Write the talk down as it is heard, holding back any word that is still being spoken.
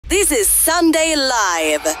This is Sunday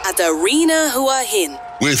Live at Arena Huahin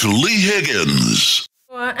with Leigh Higgins.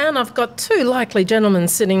 And I've got two likely gentlemen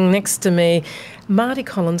sitting next to me. Marty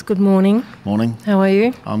Collins, good morning. Morning. How are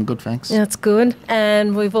you? I'm good, thanks. That's good.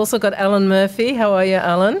 And we've also got Alan Murphy. How are you,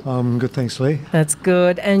 Alan? I'm good, thanks, Leigh. That's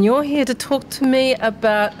good. And you're here to talk to me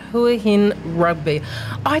about Huahin Rugby.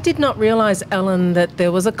 I did not realise, Alan, that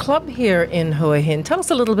there was a club here in Huahin. Tell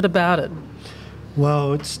us a little bit about it.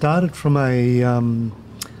 Well, it started from a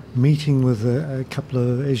meeting with a couple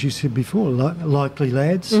of, as you said before, likely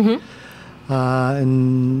lads in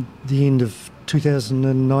the end of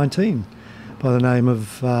 2019 by the name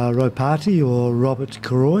of Ropati or Robert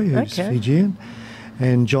Karoi, who's Fijian,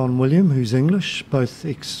 and John William, who's English, both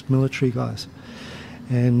ex-military guys.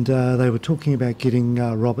 And they were talking about getting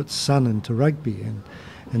Robert's son into rugby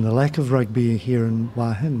and the lack of rugby here in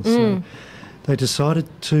Huahin. So they decided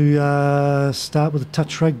to start with a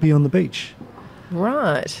touch rugby on the beach.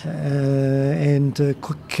 Right. And a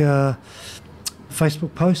quick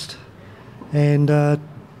Facebook post, and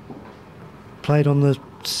played on the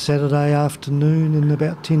Saturday afternoon, and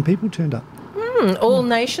about 10 people turned up. All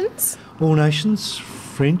nations? All nations,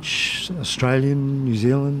 French, Australian, New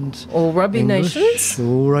Zealand. All rugby English, nations?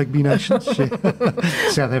 All rugby nations,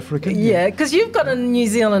 South African. Yeah, because you've got a New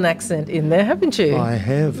Zealand accent in there, haven't you? I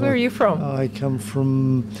have. Where are you from? I come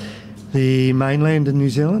from the mainland in New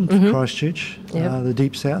Zealand, Christchurch, the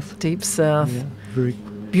deep south. Deep south. Yeah, very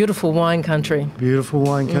beautiful wine country. Beautiful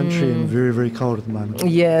wine country and very, very cold at the moment.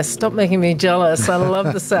 Yeah, stop making me jealous. I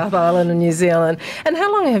love the South Island of New Zealand. And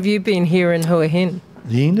how long have you been here in Huahin?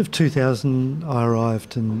 The end of 2000, I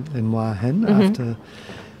arrived in Huahin after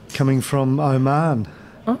coming from Oman.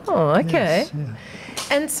 Oh, okay. Yes, yeah.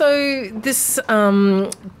 And so this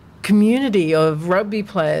community of rugby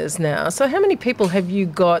players now. So how many people have you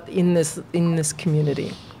got in this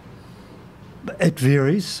community? It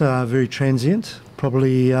varies, very transient.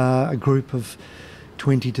 Probably a group of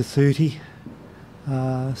 20 to 30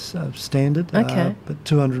 standard. Okay. But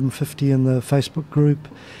 250 in the Facebook group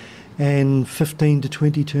and 15 to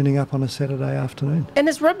 20 turning up on a Saturday afternoon. And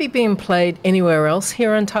is rugby being played anywhere else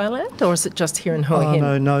here in Thailand, or is it just here in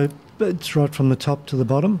Huahin? No, it's right from the top to the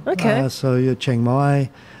bottom. Okay. So Chiang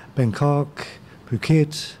Mai, Bangkok,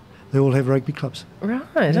 Phuket, they all have rugby clubs.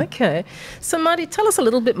 Right, okay. So, Marty, tell us a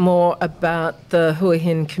little bit more about the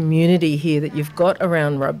Huahin community here that you've got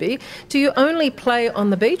around rugby. Do you only play on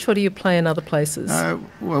the beach, or do you play in other places?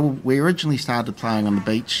 Well, we originally started playing on the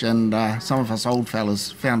beach, and some of us old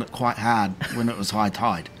fellas found it quite hard when it was high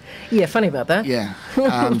tide. Yeah, funny about that. Yeah.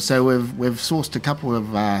 So we've sourced a couple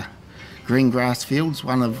of green grass fields,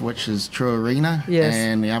 one of which is True Arena,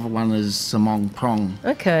 and the other one is Samong Prong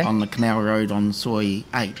on the Canal Road on Soi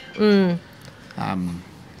 8.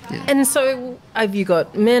 And so have you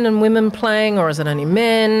got men and women playing, or is it only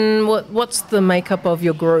men? What's the makeup of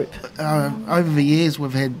your group? Over the years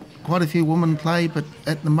we've had quite a few women play, but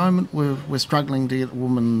at the moment we're struggling to get a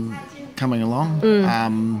woman coming along.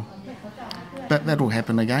 But that'll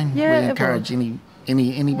happen again. Yeah, we encourage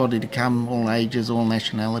anybody to come, all ages, all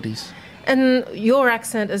nationalities. And your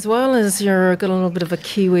accent as well, as you've got a little bit of a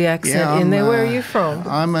Kiwi accent in there. Where are you from?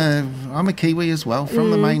 I'm a Kiwi as well,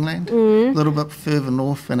 from the mainland. A little bit further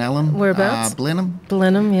north in Allen. Whereabouts? Blenheim.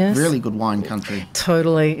 Blenheim, yes. Really good wine country.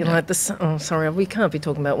 Totally. Yeah. Like this. Oh, sorry, we can't be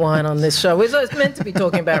talking about wine on this show. We're meant to be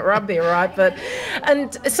talking about rugby, right?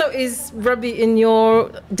 And so is rugby in your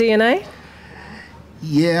DNA?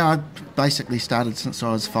 Yeah, I basically started since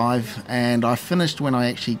I was 5, and I finished when I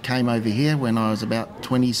actually came over here when I was about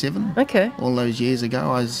 27. Okay. All those years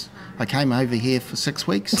ago, I came over here for 6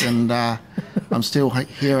 weeks, and I'm still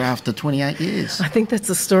here after 28 years. I think that's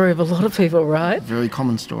the story of a lot of people, right? Very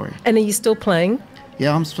common story. And are you still playing?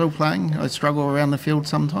 Yeah, I'm still playing. I struggle around the field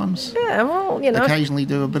sometimes. Yeah, well, you know. Occasionally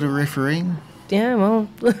do a bit of refereeing. Yeah, well,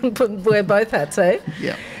 wear both hats, eh?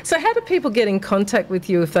 Yeah. So how do people get in contact with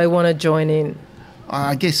you if they want to join in?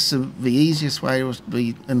 I guess the easiest way was to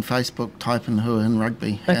be in Facebook, type in Huahin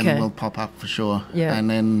Rugby, and we'll pop up for sure. Yeah. And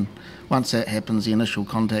then once that happens, the initial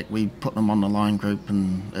contact, we put them on the line group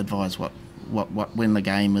and advise when the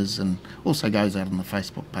game is, and also goes out on the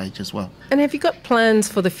Facebook page as well. And have you got plans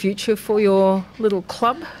for the future for your little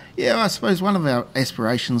club? Yeah, I suppose one of our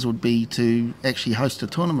aspirations would be to actually host a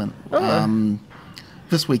tournament. Oh.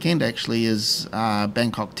 This weekend actually is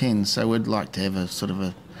Bangkok 10, so we'd like to have a sort of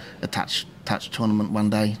a touch tournament one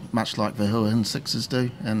day, much like the Huahin Sixers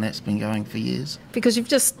do, and that's been going for years. Because you've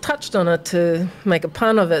just touched on it to make a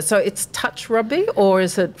pun of it. So it's touch rugby, or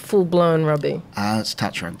is it full-blown rugby? It's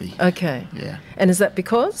touch rugby. Okay. Yeah. And is that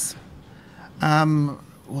because?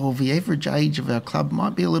 well, the average age of our club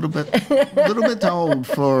might be a little bit old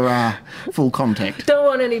for full contact. Don't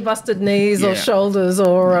want any busted knees or shoulders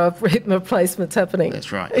or hip replacements happening.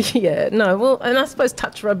 That's right. Yeah, no, well, and I suppose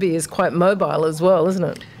touch rugby is quite mobile as well, isn't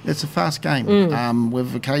it? It's a fast game.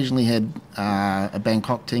 We've occasionally had a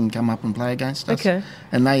Bangkok team come up and play against us. Okay.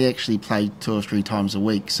 And they actually play 2 or 3 times a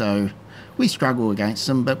week, so we struggle against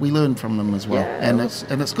them, but we learn from them as well. Yeah. And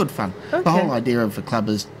it's good fun. Okay. The whole idea of the club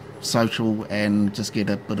is social and just get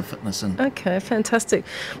a bit of fitness in. Okay, fantastic.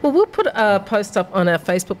 Well, we'll put a post up on our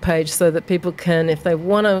Facebook page so that people can, if they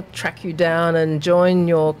want to track you down and join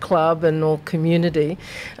your club and or community,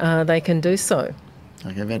 they can do so.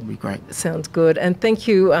 Okay, that'd be great. Sounds good. And thank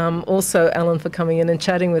you also, Alan, for coming in and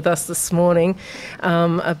chatting with us this morning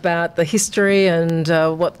about the history and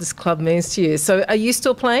what this club means to you. So are you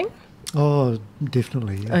still playing? Oh,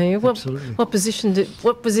 definitely. Yeah, absolutely. What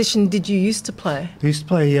position did you used to play? I used to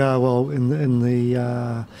play in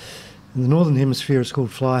the Northern Hemisphere it's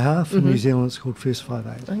called fly half, in New Zealand it's called first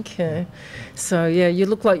 5/8. Okay, so yeah, you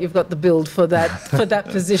look like you've got the build for that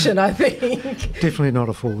position, I think. Definitely not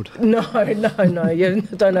a forward. No, you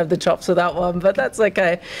don't have the chops for that one, but that's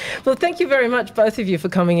okay. Well, thank you very much, both of you, for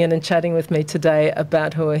coming in and chatting with me today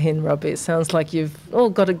about Huahin Rugby. It sounds like you've all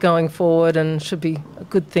got it going forward and should be a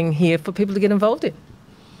good thing here for people to get involved in.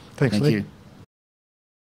 Thanks, Leigh. Thank you.